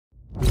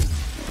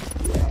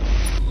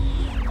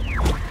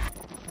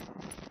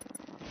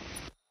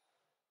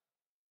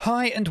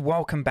Hi and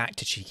welcome back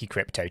to Cheeky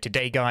Crypto.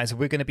 Today guys,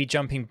 we're going to be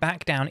jumping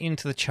back down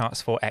into the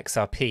charts for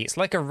XRP. It's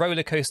like a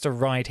roller coaster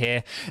ride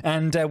here,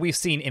 and we've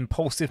seen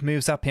impulsive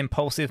moves up,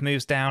 impulsive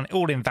moves down,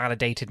 all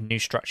invalidated, new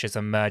structures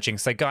emerging.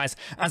 So guys,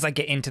 as I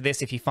get into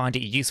this, if you find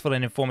it useful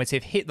and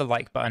informative, hit the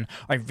like button.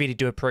 I really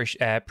do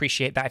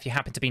appreciate that. If you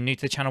happen to be new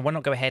to the channel, why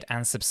not go ahead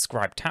and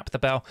subscribe, tap the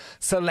bell,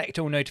 select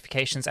all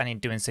notifications, and in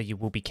doing so you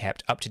will be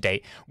kept up to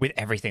date with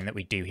everything that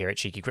we do here at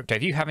Cheeky Crypto.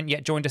 If you haven't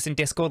yet joined us in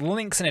Discord,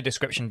 links in the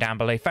description down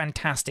below.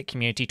 Fantastic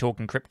community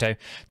talking crypto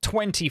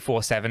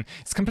 24/7.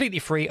 It's completely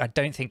free. I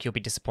don't think you'll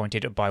be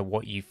disappointed by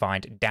what you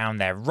find down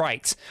there.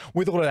 Right,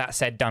 with all of that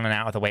said, done and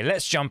out of the way,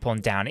 let's jump on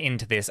down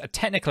into this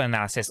technical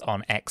analysis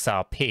on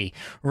XRP.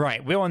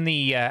 Right, we're on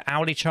the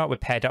hourly chart. We're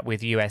paired up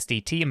with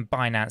USDT, and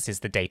Binance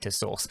is the data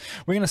source.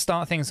 We're going to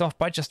start things off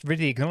by just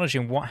really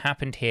acknowledging what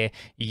happened here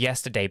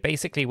yesterday.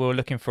 Basically, we were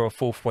looking for a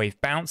fourth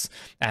wave bounce.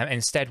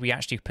 Instead, we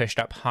actually pushed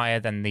up higher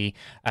than the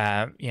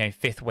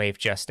fifth wave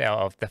just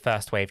of the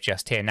first wave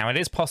just here. Now, it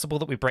is possible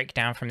that we break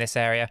down from this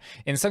area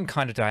in some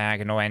kind of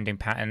diagonal ending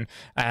pattern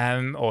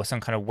or some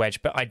kind of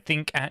wedge, but I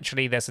think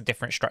actually there's a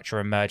different structure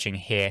emerging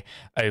here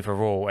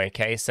overall.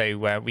 Okay,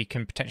 so we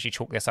can potentially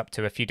chalk this up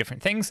to a few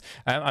different things.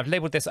 I've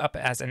labeled this up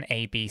as an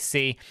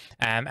ABC,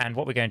 and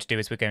what we're going to do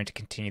is we're going to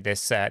continue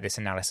this this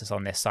analysis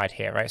on this side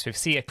here, right? So we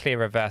see a clear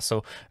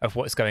reversal of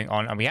what's going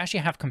on, and we actually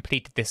have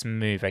completed this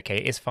move. Okay,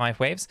 it is 5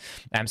 waves.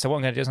 So what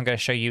I'm going to do is I'm going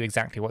to show you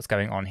exactly what's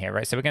going on here,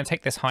 right? So we're going to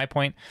take this high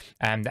point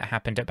that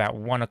happened at about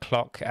 1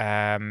 o'clock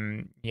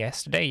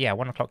yesterday. Yeah,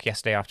 1 o'clock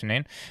yesterday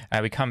afternoon.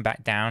 We come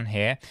back down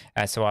here,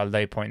 so our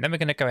low point. Then we're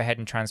going to go ahead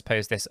and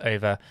transpose this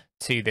over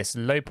to this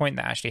low point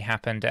that actually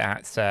happened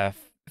at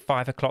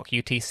 5 o'clock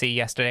UTC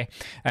yesterday,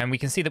 and we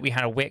can see that we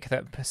had a wick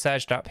that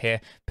surged up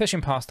here,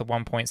 pushing past the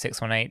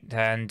 1.618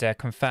 and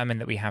confirming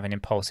that we have an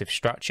impulsive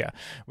structure.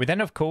 We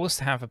then, of course,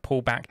 have a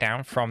pullback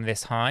down from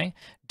this high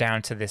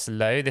down to this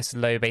low. This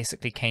low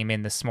basically came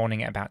in this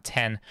morning at about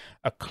 10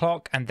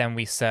 o'clock, and then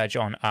we surge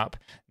on up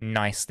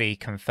nicely,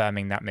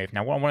 confirming that move.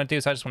 Now, what I want to do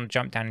is I just want to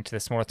jump down into the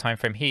smaller time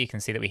frame here. You can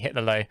see that we hit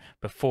the low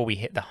before we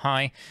hit the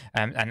high,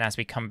 and as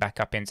we come back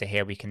up into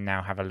here, we can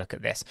now have a look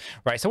at this.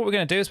 Right, so what we're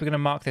going to do is we're going to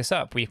mark this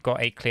up. We've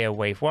got a clear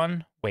wave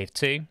 1, wave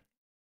 2.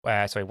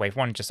 Sorry, wave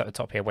 1 just at the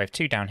top here, wave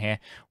 2 down here,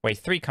 wave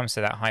 3 comes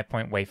to that high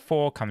point, wave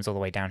 4 comes all the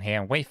way down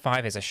here, and wave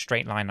 5 is a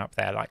straight line up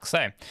there like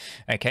so.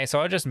 Okay, so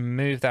I'll just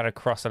move that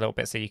across a little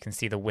bit so you can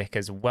see the wick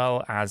as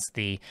well as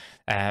the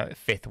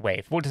fifth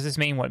wave. What does this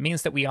mean? Well, it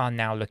means that we are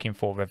now looking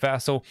for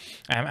reversal,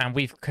 and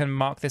we can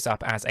mark this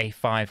up as a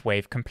 5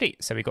 wave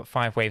complete. So we've got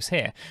 5 waves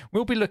here.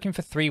 We'll be looking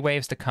for 3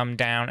 waves to come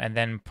down, and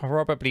then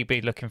probably be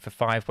looking for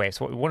 5 waves.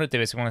 So what we want to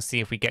do is we want to see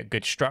if we get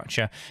good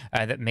structure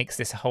that makes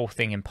this whole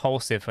thing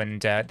impulsive,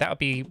 and that'll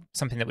be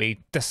something that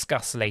we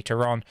discuss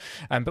later on,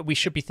 but we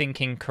should be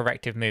thinking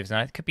corrective moves,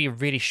 and it could be a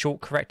really short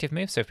corrective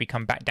move. So if we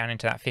come back down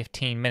into that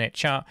 15-minute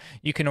chart,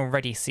 you can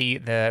already see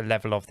the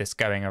level of this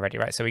going already,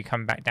 right? So we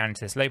come back down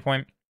into this low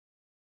point,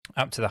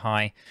 up to the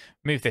high,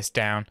 move this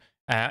down.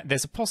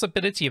 There's a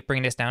possibility of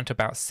bringing this down to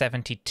about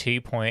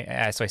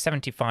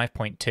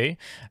 75.2,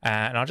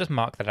 and I'll just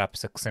mark that up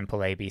as a simple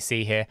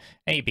ABC here,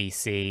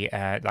 ABC,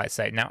 like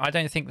so. Now, I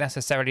don't think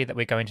necessarily that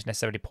we're going to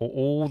necessarily pull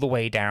all the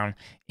way down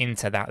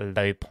into that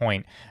low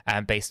point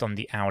based on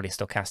the hourly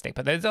stochastic,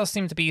 but there does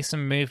seem to be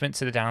some movement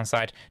to the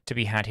downside to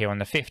be had here on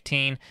the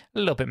 15, a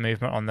little bit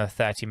movement on the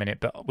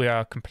 30-minute, but we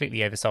are completely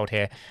oversold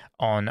here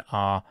on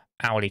our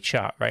hourly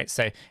chart, right?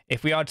 So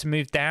if we are to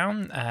move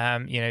down,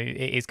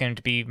 it is going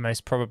to be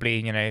most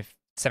probably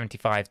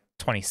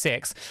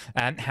 75.26.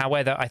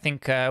 However, I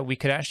think we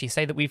could actually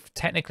say that we've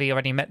technically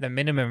already met the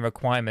minimum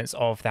requirements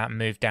of that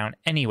move down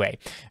anyway.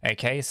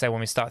 Okay, so when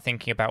we start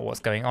thinking about what's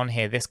going on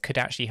here, this could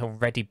actually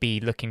already be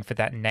looking for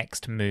that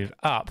next move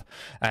up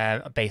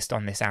based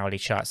on this hourly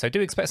chart. So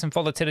do expect some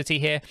volatility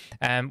here.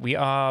 We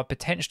are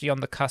potentially on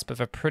the cusp of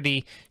a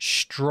pretty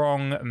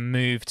strong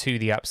move to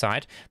the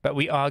upside, but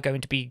we are going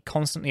to be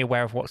constantly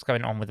aware of what's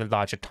going on with the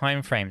larger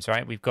time frames,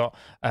 right? We've got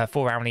a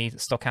 4-hourly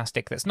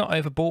stochastic that's not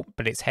overbought,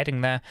 but it's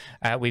heading there.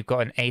 We've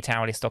got an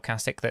 8-hourly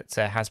stochastic that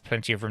has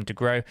plenty of room to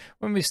grow,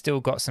 when we've still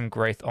got some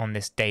growth on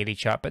this daily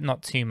chart, but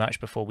not too much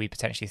before we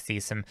potentially see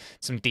some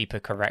deeper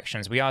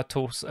corrections. We are,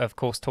 of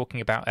course, talking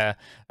about a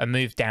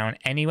move down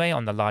anyway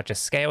on the larger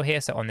scale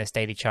here. So on this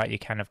daily chart, you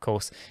can, of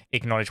course,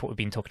 acknowledge what we've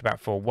been talking about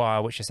for a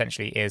while, which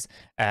essentially is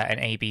an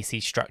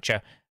ABC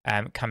structure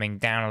coming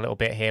down a little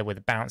bit here with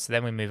a bounce.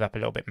 Then we move up a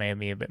little bit,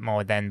 maybe a bit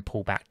more, then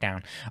pull back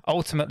down.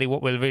 Ultimately,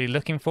 what we're really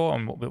looking for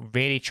and what we're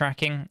really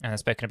tracking, and I've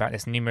spoken about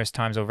this numerous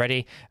times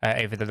already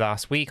over the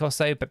last week or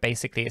so, but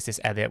basically it's this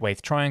Elliott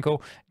wave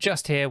triangle.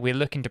 Just here, we're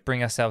looking to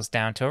bring ourselves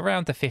down to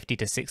around the 50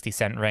 to 60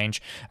 cent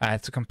range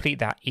to complete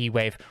that E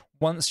wave.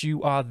 Once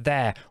you are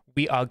there,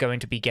 we are going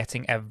to be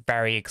getting a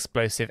very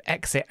explosive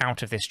exit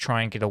out of this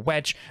triangular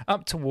wedge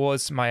up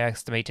towards my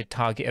estimated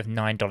target of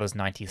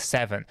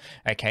 $9.97.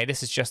 Okay,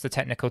 this is just the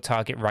technical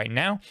target right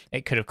now.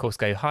 It could of course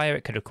go higher,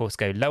 it could of course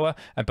go lower,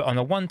 but on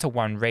a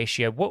 1-to-1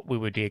 ratio, what we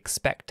would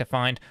expect to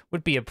find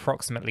would be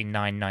approximately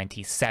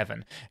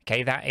 $9.97.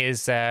 Okay, that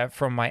is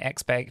from my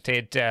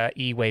expected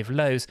E-wave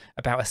lows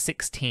about a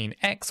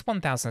 16x,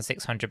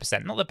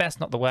 1,600%. Not the best,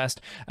 not the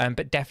worst,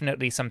 but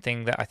definitely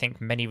something that I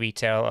think many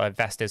retail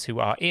investors who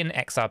are in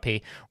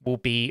XRP will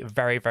be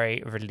very,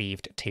 very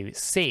relieved to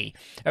see.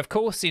 Of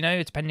course, you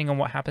know, depending on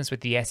what happens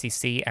with the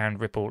SEC and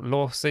Ripple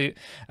lawsuit,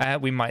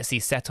 we might see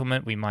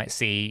settlement, we might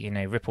see, you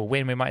know, Ripple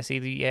win, we might see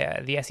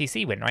the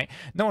SEC win, right?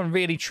 No one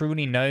really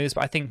truly knows,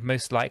 but I think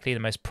most likely the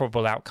most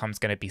probable outcome is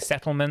going to be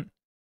settlement.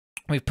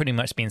 We've pretty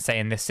much been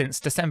saying this since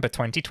December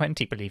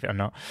 2020, believe it or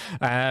not.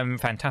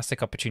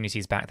 Fantastic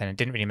opportunities back then. It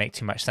didn't really make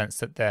too much sense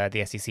that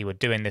the SEC were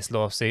doing this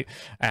lawsuit.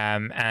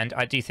 And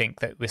I do think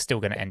that we're still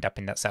going to end up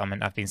in that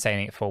settlement. I've been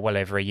saying it for well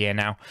over a year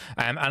now.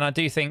 And I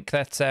do think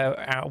that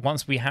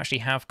once we actually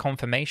have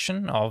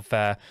confirmation of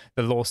the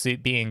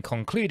lawsuit being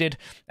concluded,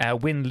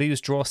 win,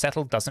 lose, draw,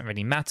 settle, doesn't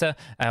really matter.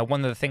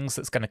 One of the things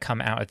that's going to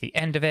come out at the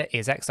end of it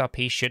is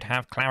XRP should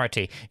have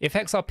clarity. If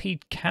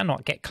XRP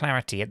cannot get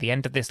clarity at the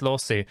end of this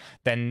lawsuit,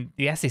 then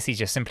the SEC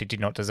just simply do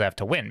not deserve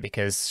to win,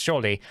 because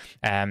surely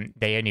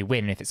they only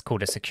win if it's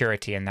called a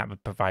security, and that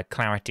would provide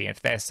clarity. If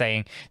they're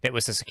saying that it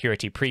was a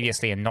security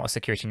previously and not a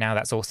security now,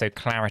 that's also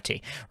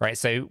clarity, right?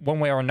 So one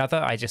way or another,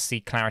 I just see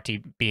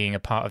clarity being a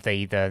part of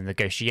the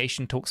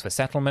negotiation talks for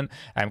settlement.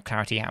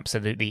 Clarity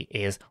absolutely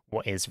is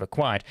what is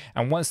required.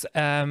 And once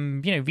you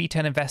know,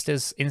 retail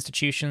investors,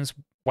 institutions,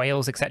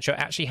 whales, etc.,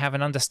 actually have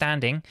an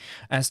understanding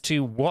as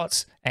to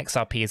what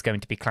XRP is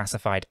going to be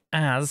classified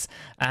as,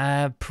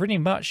 pretty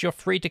much you're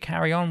free to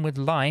carry on with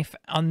life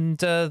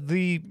under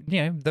the,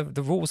 you know,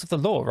 the rules of the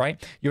law,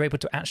 right? You're able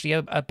to actually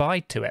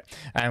abide to it,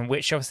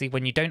 which obviously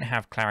when you don't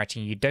have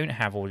clarity, you don't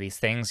have all these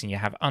things, and you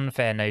have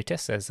unfair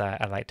notice, as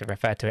I like to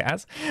refer to it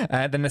as,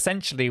 then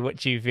essentially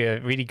what you've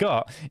really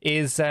got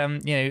is you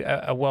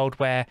know, a world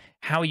where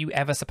how are you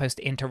ever supposed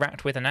to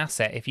interact with an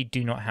asset if you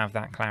do not have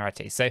that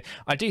clarity? So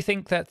I do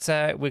think that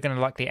we're going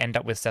to likely end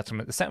up with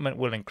settlement. The settlement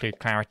will include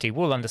clarity.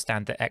 We'll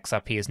understand that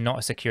XRP is not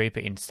a security,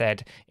 but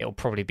instead it'll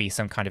probably be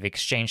some kind of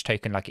exchange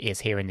token like it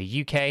is here in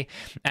the UK.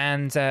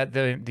 And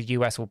the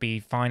US will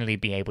finally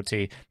be able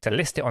to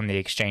list it on the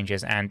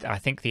exchanges. And I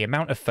think the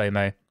amount of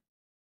FOMO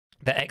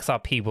that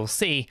XRP will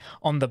see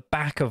on the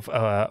back of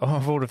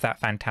all of that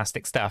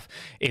fantastic stuff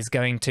is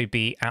going to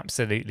be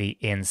absolutely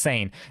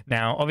insane.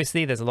 Now,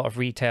 obviously, there's a lot of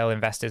retail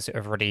investors who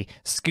have already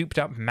scooped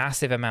up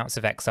massive amounts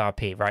of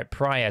XRP, right,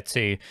 prior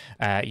to,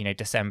 you know,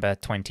 December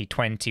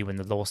 2020 when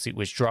the lawsuit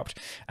was dropped.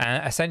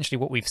 Essentially,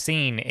 what we've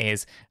seen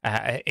is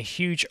a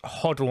huge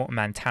hodl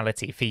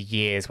mentality for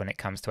years when it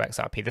comes to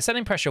XRP. The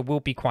selling pressure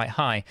will be quite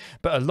high,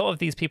 but a lot of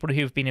these people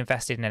who've been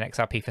invested in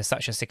XRP for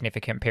such a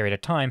significant period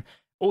of time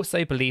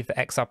also believe that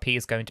XRP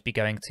is going to be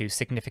going to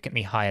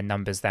significantly higher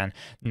numbers than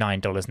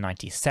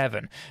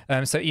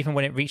 $9.97. So even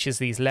when it reaches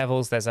these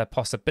levels, there's a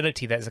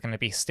possibility that there's going to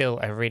be still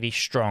a really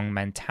strong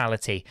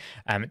mentality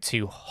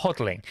to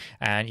hodling.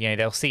 And, you know,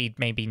 they'll see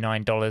maybe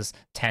 $9,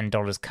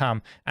 $10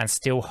 come and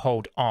still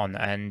hold on,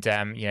 and,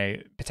 you know,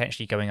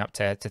 potentially going up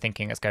to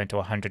thinking it's going to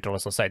 $100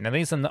 or so. Now,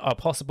 these are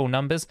possible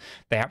numbers.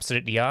 They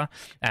absolutely are.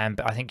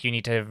 But I think you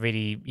need to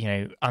really, you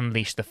know,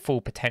 unleash the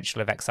full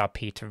potential of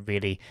XRP to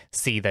really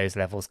see those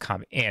levels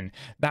come in.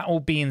 That all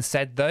being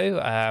said, though,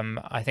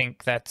 I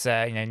think that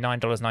you know,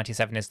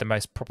 $9.97 is the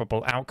most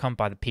probable outcome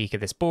by the peak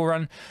of this bull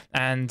run,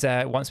 and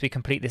once we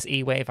complete this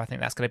E-wave, I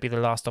think that's going to be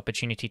the last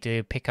opportunity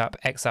to pick up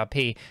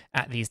XRP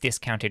at these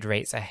discounted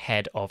rates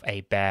ahead of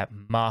a bear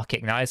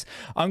market. Guys,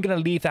 I'm going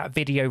to leave that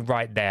video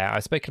right there.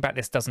 I've spoken about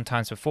this a dozen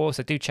times before,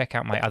 so do check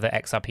out my other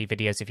XRP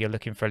videos if you're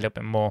looking for a little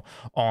bit more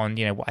on,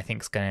 you know, what I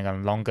think is going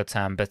on longer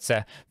term. But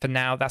for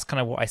now, that's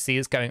kind of what I see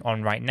is going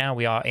on right now.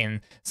 We are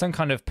in some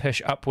kind of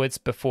push upwards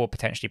before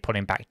potentially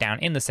pulling back down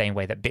in the same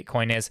way that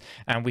Bitcoin is,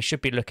 and we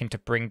should be looking to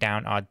bring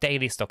down our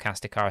daily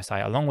stochastic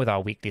RSI along with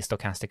our weekly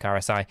stochastic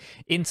RSI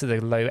into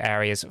the low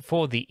areas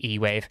for the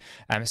E-wave,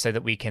 so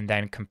that we can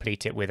then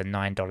complete it with a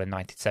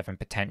 $9.97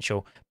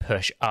 potential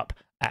push up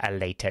at a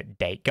later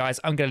date. Guys,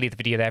 I'm going to leave the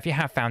video there. If you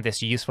have found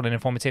this useful and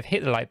informative,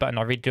 hit the like button.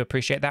 I really do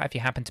appreciate that. If you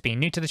happen to be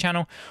new to the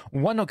channel,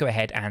 why not go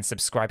ahead and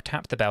subscribe,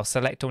 tap the bell,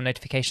 select all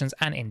notifications,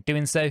 and in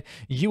doing so,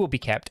 you will be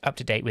kept up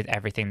to date with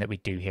everything that we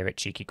do here at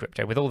Cheeky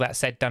Crypto. With all that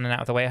said, done and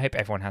out of the way, I hope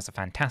everyone has a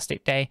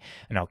fantastic day,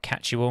 and I'll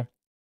catch you all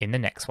in the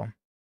next one.